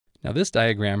Now this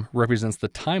diagram represents the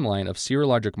timeline of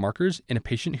serologic markers in a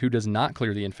patient who does not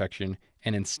clear the infection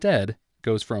and instead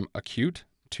goes from acute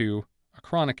to a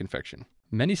chronic infection.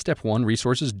 Many step 1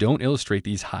 resources don't illustrate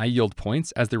these high yield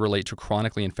points as they relate to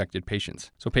chronically infected patients,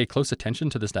 so pay close attention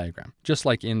to this diagram. Just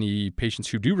like in the patients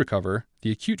who do recover,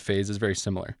 the acute phase is very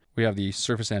similar. We have the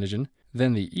surface antigen,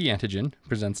 then the E antigen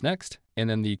presents next, and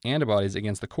then the antibodies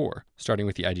against the core, starting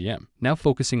with the IgM. Now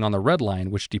focusing on the red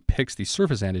line, which depicts the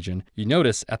surface antigen, you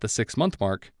notice at the 6-month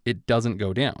mark, it doesn't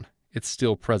go down. It's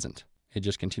still present. It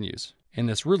just continues. And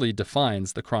this really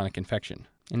defines the chronic infection.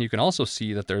 And you can also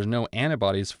see that there's no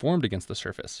antibodies formed against the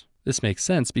surface. This makes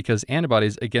sense because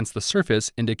antibodies against the surface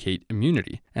indicate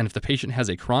immunity. And if the patient has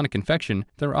a chronic infection,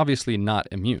 they're obviously not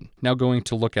immune. Now going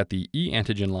to look at the E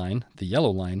antigen line, the yellow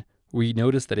line, we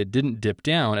notice that it didn't dip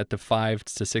down at the 5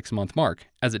 to 6 month mark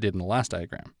as it did in the last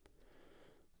diagram,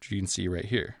 which you can see right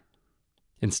here.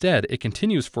 Instead, it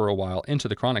continues for a while into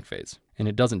the chronic phase, and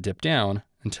it doesn't dip down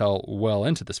until well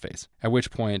into this phase, at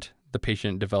which point the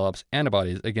patient develops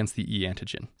antibodies against the E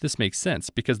antigen. This makes sense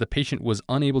because the patient was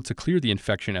unable to clear the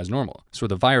infection as normal, so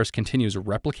the virus continues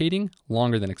replicating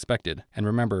longer than expected. And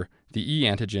remember, the E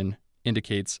antigen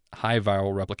indicates high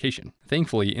viral replication.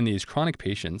 Thankfully, in these chronic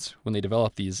patients, when they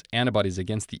develop these antibodies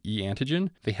against the E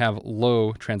antigen, they have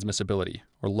low transmissibility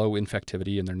or low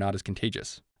infectivity and they're not as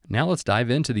contagious. Now let's dive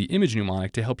into the image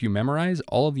mnemonic to help you memorize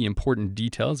all of the important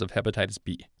details of hepatitis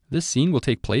B. This scene will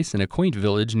take place in a quaint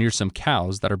village near some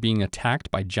cows that are being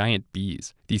attacked by giant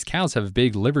bees. These cows have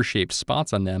big liver-shaped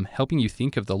spots on them, helping you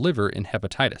think of the liver in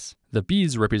hepatitis. The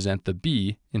bees represent the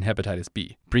B in hepatitis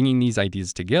B. Bringing these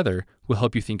ideas together will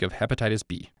help you think of hepatitis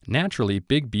B. Naturally,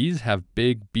 big bees have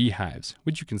big beehives,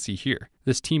 which you can see here.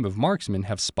 This team of marksmen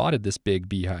have spotted this big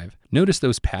beehive. Notice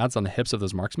those pads on the hips of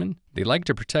those marksmen? They like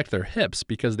to protect their hips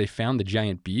because they found the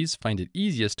giant bees find it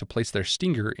easiest to place their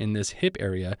stinger in this hip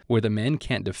area where the men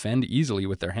can't defend easily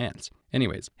with their hands.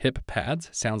 Anyways, hip pads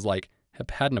sounds like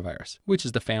hepatinovirus, which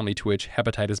is the family to which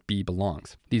hepatitis B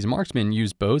belongs. These marksmen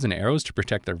use bows and arrows to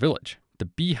protect their village. The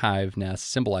beehive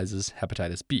nest symbolizes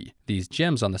hepatitis B. These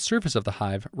gems on the surface of the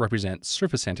hive represent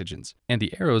surface antigens, and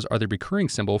the arrows are the recurring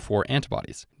symbol for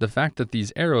antibodies. The fact that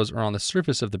these arrows are on the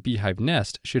surface of the beehive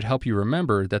nest should help you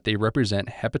remember that they represent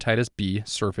hepatitis B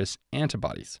surface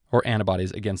antibodies, or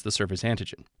antibodies against the surface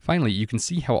antigen. Finally, you can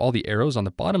see how all the arrows on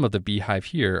the bottom of the beehive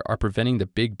here are preventing the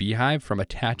big beehive from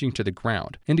attaching to the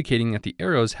ground, indicating that the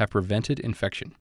arrows have prevented infection.